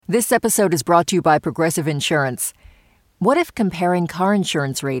This episode is brought to you by Progressive Insurance. What if comparing car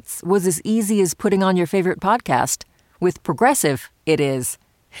insurance rates was as easy as putting on your favorite podcast? With Progressive, it is.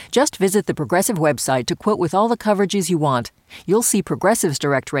 Just visit the Progressive website to quote with all the coverages you want. You'll see Progressive's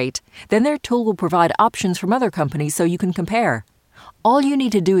direct rate. Then their tool will provide options from other companies so you can compare. All you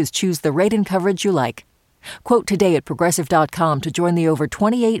need to do is choose the rate and coverage you like. Quote today at Progressive.com to join the over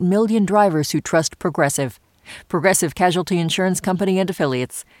 28 million drivers who trust Progressive. Progressive Casualty Insurance Company and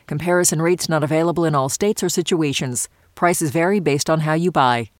Affiliates. Comparison rates not available in all states or situations. Prices vary based on how you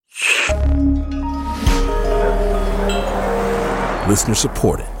buy. Listener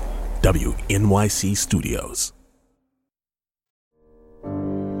supported. WNYC Studios.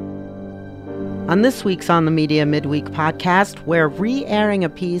 On this week's On the Media Midweek podcast, we're re-airing a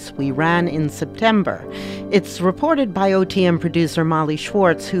piece we ran in September. It's reported by OTM producer Molly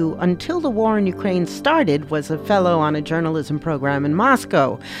Schwartz, who, until the war in Ukraine started, was a fellow on a journalism program in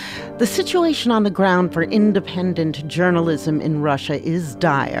Moscow. The situation on the ground for independent journalism in Russia is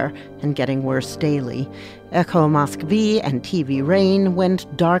dire and getting worse daily. Echo Moskvy and TV Rain went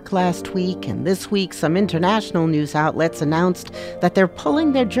dark last week, and this week some international news outlets announced that they're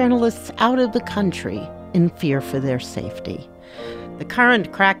pulling their journalists out of the country in fear for their safety. The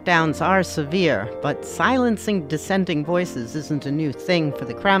current crackdowns are severe, but silencing dissenting voices isn't a new thing for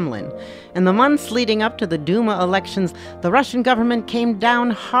the Kremlin. In the months leading up to the Duma elections, the Russian government came down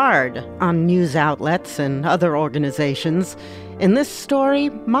hard on news outlets and other organizations. In this story,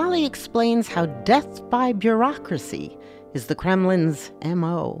 Molly explains how death by bureaucracy is the Kremlin's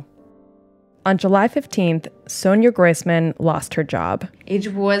MO. On July 15th, Sonia Groisman lost her job.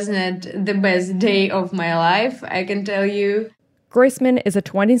 It wasn't the best day of my life, I can tell you. Groisman is a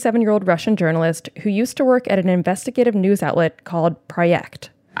 27-year-old Russian journalist who used to work at an investigative news outlet called Projekt.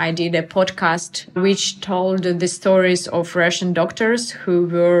 I did a podcast which told the stories of Russian doctors who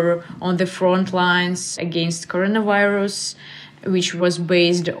were on the front lines against coronavirus, which was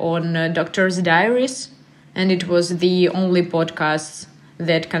based on doctors' diaries. And it was the only podcast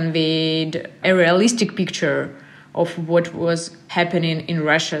that conveyed a realistic picture of what was happening in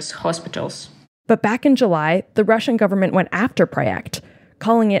Russia's hospitals. But back in July, the Russian government went after Projekt,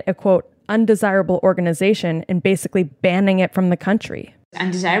 calling it a, quote, undesirable organization and basically banning it from the country.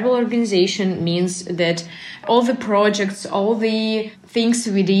 Undesirable organization means that all the projects, all the things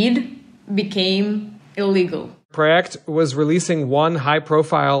we did became illegal. Projekt was releasing one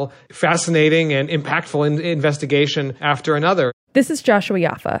high-profile, fascinating, and impactful investigation after another. This is Joshua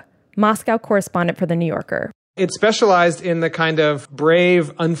Yaffa, Moscow correspondent for The New Yorker. It specialized in the kind of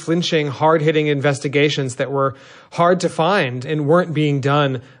brave, unflinching, hard-hitting investigations that were hard to find and weren't being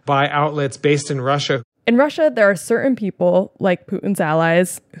done by outlets based in Russia. In Russia, there are certain people, like Putin's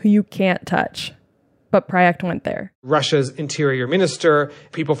allies, who you can't touch. But Projekt went there. Russia's interior minister,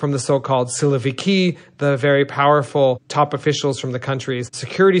 people from the so-called Siloviki, the very powerful top officials from the country's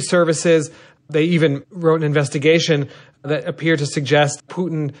security services. They even wrote an investigation that appeared to suggest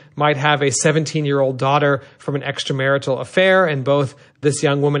Putin might have a 17-year-old daughter from an extramarital affair, and both this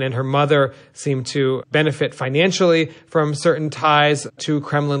young woman and her mother seem to benefit financially from certain ties to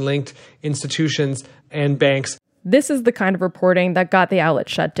Kremlin-linked institutions and banks. This is the kind of reporting that got the outlet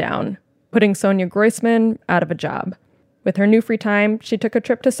shut down, putting Sonia Groisman out of a job. With her new free time, she took a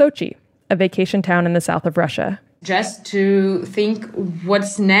trip to Sochi, a vacation town in the south of Russia. Just to think,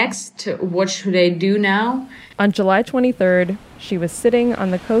 what's next? What should I do now? On July 23rd, she was sitting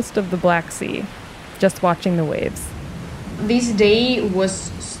on the coast of the Black Sea, just watching the waves. This day was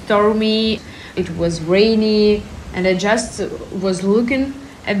stormy, it was rainy, and I just was looking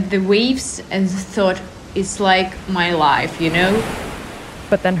at the waves and thought, it's like my life, you know?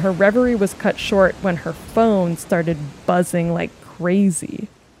 But then her reverie was cut short when her phone started buzzing like crazy.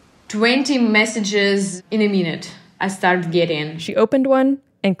 20 messages in a minute I started getting. She opened one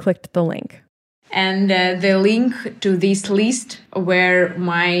and clicked the link. And the link to this list where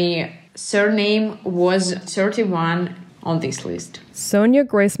my surname was 31 on this list. Sonia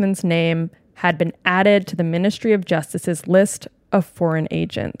Groisman's name had been added to the Ministry of Justice's list of foreign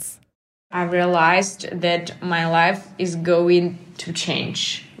agents. I realized that my life is going to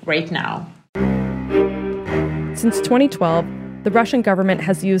change right now. Since 2012, the Russian government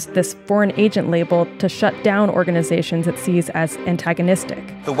has used this foreign agent label to shut down organizations it sees as antagonistic.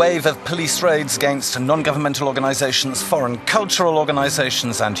 The wave of police raids against non-governmental organizations, foreign cultural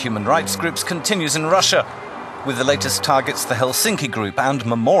organizations, and human rights groups continues in Russia, with the latest targets the Helsinki Group and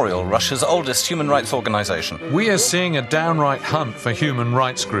Memorial, Russia's oldest human rights organization. We are seeing a downright hunt for human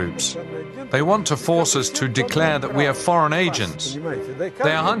rights groups. They want to force us to declare that we are foreign agents.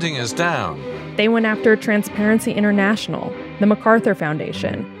 They are hunting us down. They went after Transparency International, the MacArthur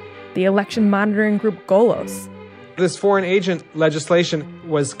Foundation, the election monitoring group Golos. This foreign agent legislation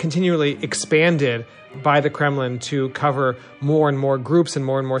was continually expanded by the Kremlin to cover more and more groups and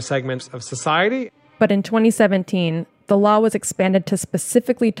more segments of society. But in 2017, the law was expanded to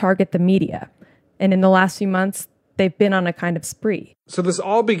specifically target the media. And in the last few months, they've been on a kind of spree. So this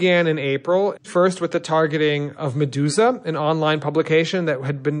all began in April, first with the targeting of Meduza, an online publication that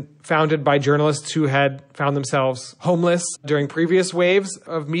had been founded by journalists who had found themselves homeless during previous waves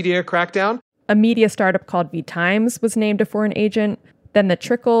of media crackdown. A media startup called V-Times was named a foreign agent. Then the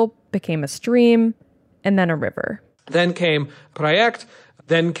trickle became a stream, and then a river. Then came Projekt.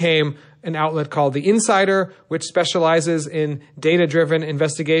 Then came an outlet called The Insider, which specializes in data-driven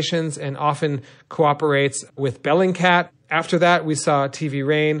investigations and often cooperates with Bellingcat. After that, we saw TV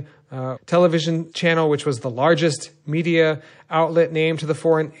Rain, a television channel, which was the largest media outlet named to the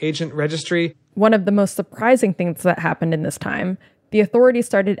Foreign Agent Registry. One of the most surprising things that happened in this time, the authorities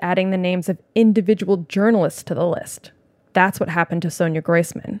started adding the names of individual journalists to the list. That's what happened to Sonia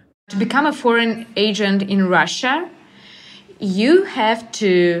Groisman. To become a foreign agent in Russia, you have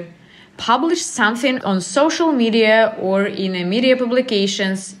to publish something on social media or in media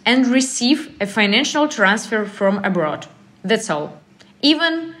publications and receive a financial transfer from abroad. That's all.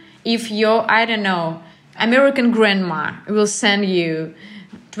 Even if your, American grandma will send you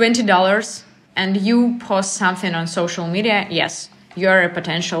 $20 and you post something on social media, yes, you're a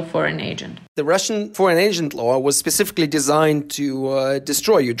potential foreign agent. The Russian foreign agent law was specifically designed to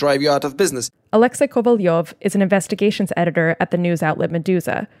destroy you, drive you out of business. Alexei Kovalyov is an investigations editor at the news outlet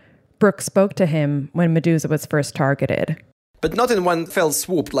Meduza. Brooke spoke to him when Meduza was first targeted. But not in one fell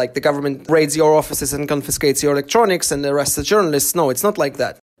swoop, like the government raids your offices and confiscates your electronics and arrests the journalists. No, it's not like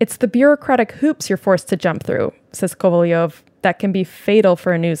that. It's the bureaucratic hoops you're forced to jump through, says Kovalyov, that can be fatal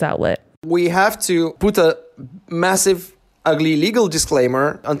for a news outlet. We have to put a massive, ugly legal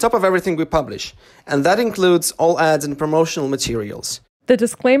disclaimer on top of everything we publish, and that includes all ads and promotional materials. The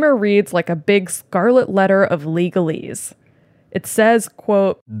disclaimer reads like a big scarlet letter of legalese. It says,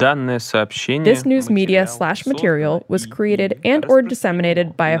 quote, "This news media/material was created and or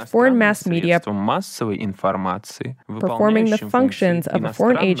disseminated by a foreign mass media performing the functions of a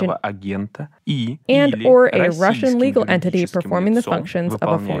foreign agent and or a Russian legal entity performing the functions of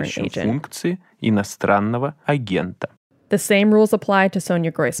a foreign agent." The same rules apply to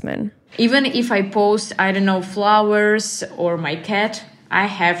Sonia Groisman. Even if I post, flowers or my cat, I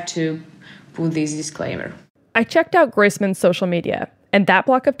have to put this disclaimer. I checked out Groisman's social media, and that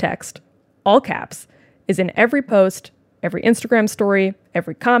block of text, all caps, is in every post, every Instagram story,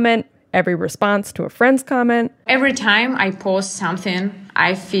 every comment, every response to a friend's comment. Every time I post something,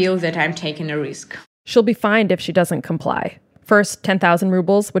 I feel that I'm taking a risk. She'll be fined if she doesn't comply. First, 10,000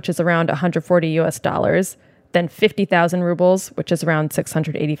 rubles, which is around $140 US, then 50,000 rubles, which is around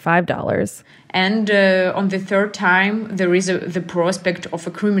 $685. And on the third time, there is the prospect of a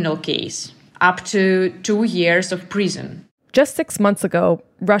criminal case, up to 2 years of prison. Just 6 months ago,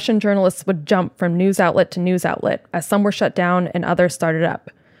 Russian journalists would jump from news outlet to news outlet as some were shut down and others started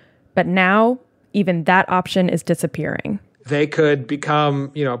up. But now, even that option is disappearing. They could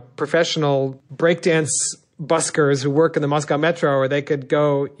become, professional breakdance buskers who work in the Moscow metro, or they could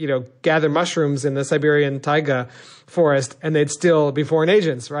go, gather mushrooms in the Siberian taiga forest, and they'd still be foreign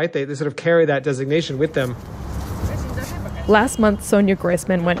agents, right? They sort of carry that designation with them. Last month, Sonia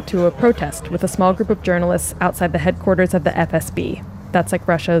Groisman went to a protest with a small group of journalists outside the headquarters of the FSB. That's like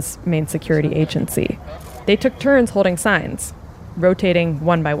Russia's main security agency. They took turns holding signs, rotating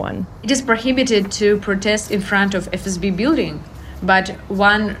one by one. It is prohibited to protest in front of FSB building, but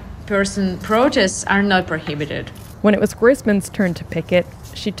one-person protests are not prohibited. When it was Groisman's turn to picket,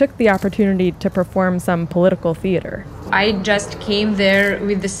 she took the opportunity to perform some political theater. I just came there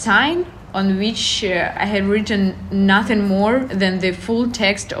with the sign on which I had written nothing more than the full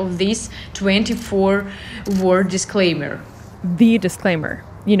text of this 24-word disclaimer. The disclaimer.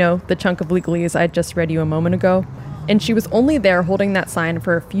 The chunk of legalese I just read you a moment ago. And she was only there holding that sign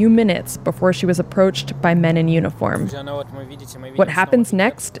for a few minutes before she was approached by men in uniform. What happens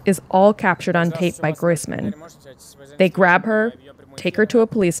next is all captured on tape by Groisman. They grab her, take her to a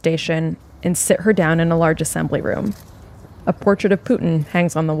police station, and sit her down in a large assembly room. A portrait of Putin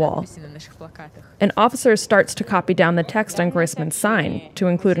hangs on the wall. An officer starts to copy down the text on Groisman's sign to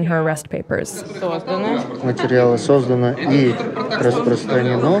include in her arrest papers.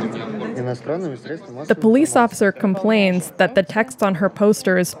 The police officer complains that the text on her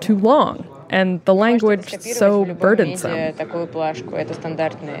poster is too long and the language so burdensome.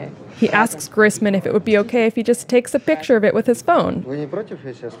 He asks Groisman if it would be okay if he just takes a picture of it with his phone,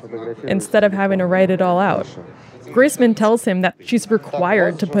 instead of having to write it all out. Groisman tells him that she's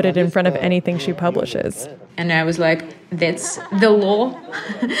required to put it in front of anything she publishes. And I was like, that's the law.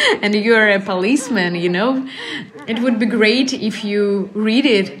 And you're a policeman, you know? It would be great if you read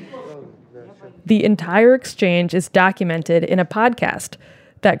it. The entire exchange is documented in a podcast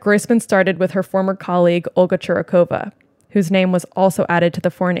that Groisman started with her former colleague, Olga Churakova, whose name was also added to the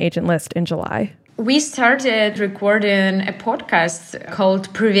foreign agent list in July. We started recording a podcast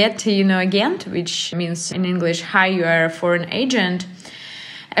called Привет, agent, which means in English, hi, you are a foreign agent,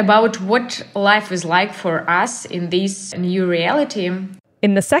 about what life is like for us in this new reality.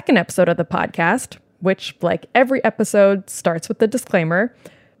 In the second episode of the podcast, which, like every episode, starts with the disclaimer,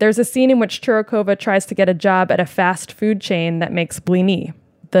 there's a scene in which Churakova tries to get a job at a fast food chain that makes blini,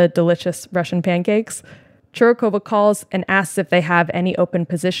 the delicious Russian pancakes. Churakova calls and asks if they have any open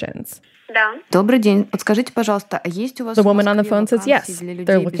positions. The woman on the phone says yes,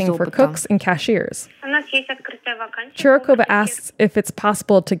 they're looking for cooks and cashiers. Churakova asks if it's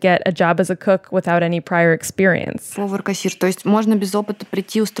possible to get a job as a cook without any prior experience.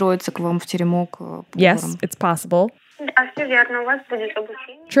 Yes, it's possible.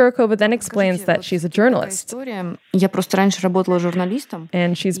 Churakova then explains that she's a journalist,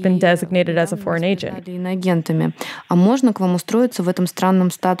 and she's been designated as a foreign agent. The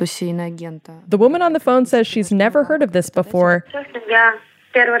woman on the phone says she's never heard of this before,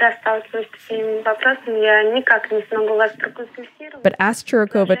 but asked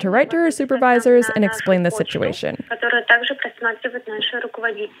Churakova to write to her supervisors and explain the situation.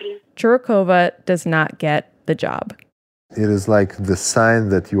 Churakova does not get the job. It is like the sign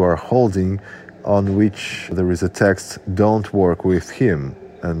that you are holding on which there is a text, don't work with him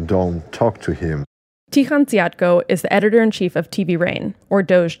and don't talk to him. Tikhon Tsiatko is the editor-in-chief of TV Rain, or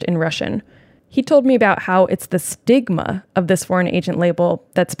Dozhd in Russian. He told me about how it's the stigma of this foreign agent label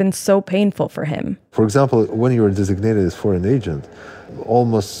that's been so painful for him. For example, when you are designated as foreign agent,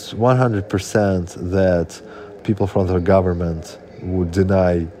 almost 100% that people from the government would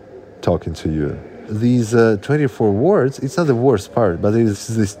deny talking to you. These 24 words, it's not the worst part, but it's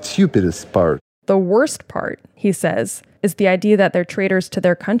the stupidest part. The worst part, he says, is the idea that they're traitors to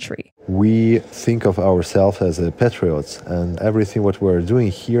their country. We think of ourselves as patriots, and everything what we're doing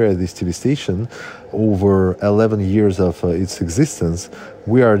here at this TV station, over 11 years of its existence,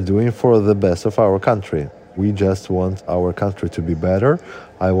 we are doing for the best of our country. We just want our country to be better.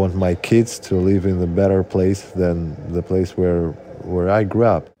 I want my kids to live in a better place than the place where I grew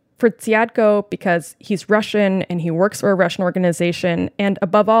up. For Tsiatko, because he's Russian and he works for a Russian organization, and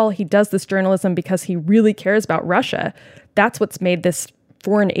above all, he does this journalism because he really cares about Russia. That's what's made this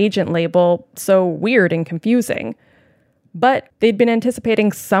foreign agent label so weird and confusing. But they'd been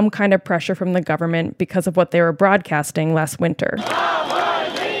anticipating some kind of pressure from the government because of what they were broadcasting last winter.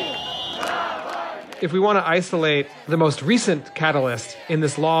 If we want to isolate the most recent catalyst in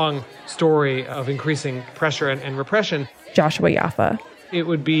this long story of increasing pressure and repression, Joshua Yaffa. It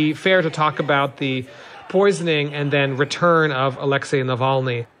would be fair to talk about the poisoning and then return of Alexei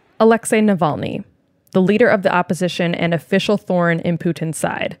Navalny. Alexei Navalny, the leader of the opposition and official thorn in Putin's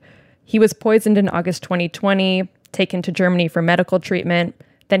side. He was poisoned in August 2020, taken to Germany for medical treatment.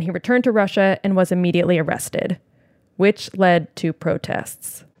 Then he returned to Russia and was immediately arrested, which led to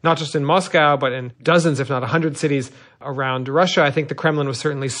protests. Not just in Moscow, but in dozens, if not 100 cities around Russia. I think the Kremlin was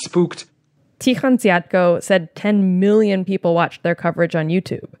certainly spooked. Tikhon Tsiatko said 10 million people watched their coverage on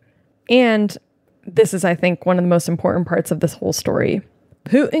YouTube. And this is, I think, one of the most important parts of this whole story.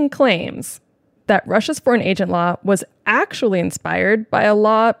 Putin claims that Russia's foreign agent law was actually inspired by a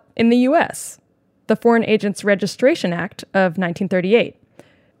law in the US, the Foreign Agents Registration Act of 1938,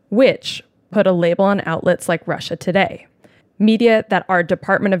 which put a label on outlets like Russia Today, media that our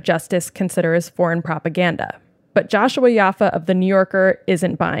Department of Justice considers foreign propaganda. But Joshua Yaffa of The New Yorker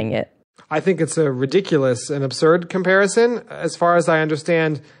isn't buying it. I think it's a ridiculous and absurd comparison. As far as I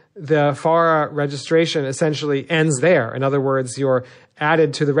understand, the FARA registration essentially ends there. In other words, you're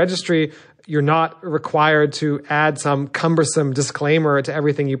added to the registry. You're not required to add some cumbersome disclaimer to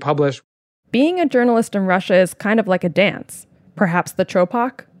everything you publish. Being a journalist in Russia is kind of like a dance. Perhaps the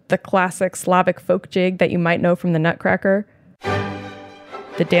tropak, the classic Slavic folk jig that you might know from the Nutcracker.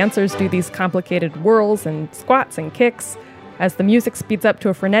 The dancers do these complicated whirls and squats and kicks as the music speeds up to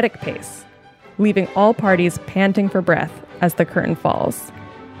a frenetic pace, leaving all parties panting for breath as the curtain falls.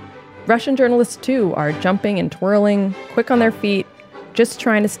 Russian journalists, too, are jumping and twirling, quick on their feet, just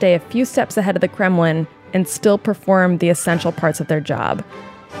trying to stay a few steps ahead of the Kremlin and still perform the essential parts of their job.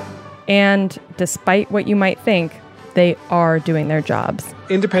 And despite what you might think, they are doing their jobs.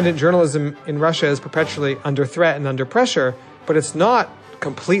 Independent journalism in Russia is perpetually under threat and under pressure, but it's not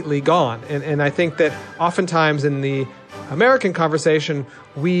completely gone. And I think that oftentimes in the American conversation,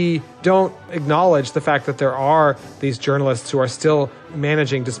 we don't acknowledge the fact that there are these journalists who are still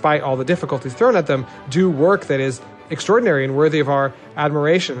managing, despite all the difficulties thrown at them, do work that is extraordinary and worthy of our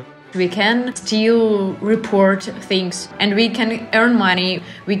admiration. We can still report things and we can earn money.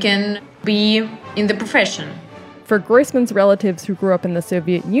 We can be in the profession. For Groisman's relatives who grew up in the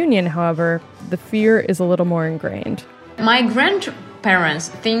Soviet Union, however, the fear is a little more ingrained. My grandparents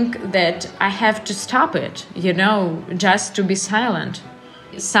think that I have to stop it, just to be silent.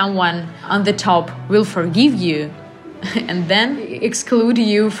 Someone on the top will forgive you and then exclude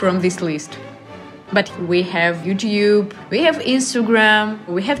you from this list. But we have YouTube, we have Instagram,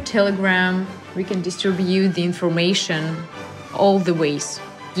 we have Telegram. We can distribute the information all the ways.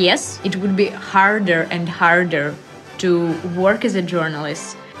 Yes, it would be harder and harder to work as a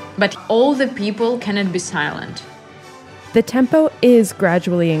journalist, but all the people cannot be silent. The tempo is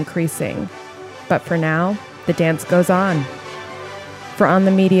gradually increasing, but for now, the dance goes on. For On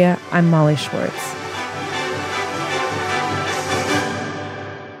the Media, I'm Molly Schwartz.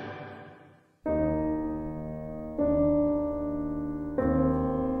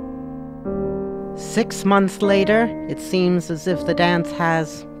 Six months later, it seems as if the dance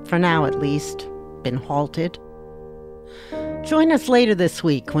has, for now at least, been halted. Join us later this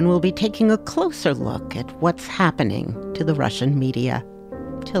week when we'll be taking a closer look at what's happening to the Russian media.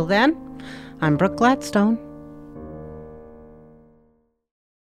 Till then, I'm Brooke Gladstone.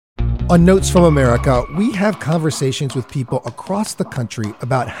 On Notes from America, we have conversations with people across the country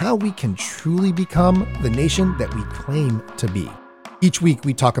about how we can truly become the nation that we claim to be. Each week,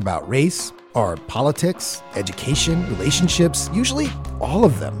 we talk about race, our politics, education, relationships, usually all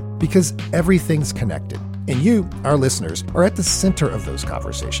of them, because everything's connected. And you, our listeners, are at the center of those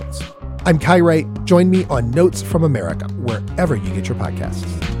conversations. I'm Kai Wright. Join me on Notes from America, wherever you get your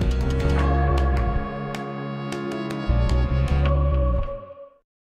podcasts.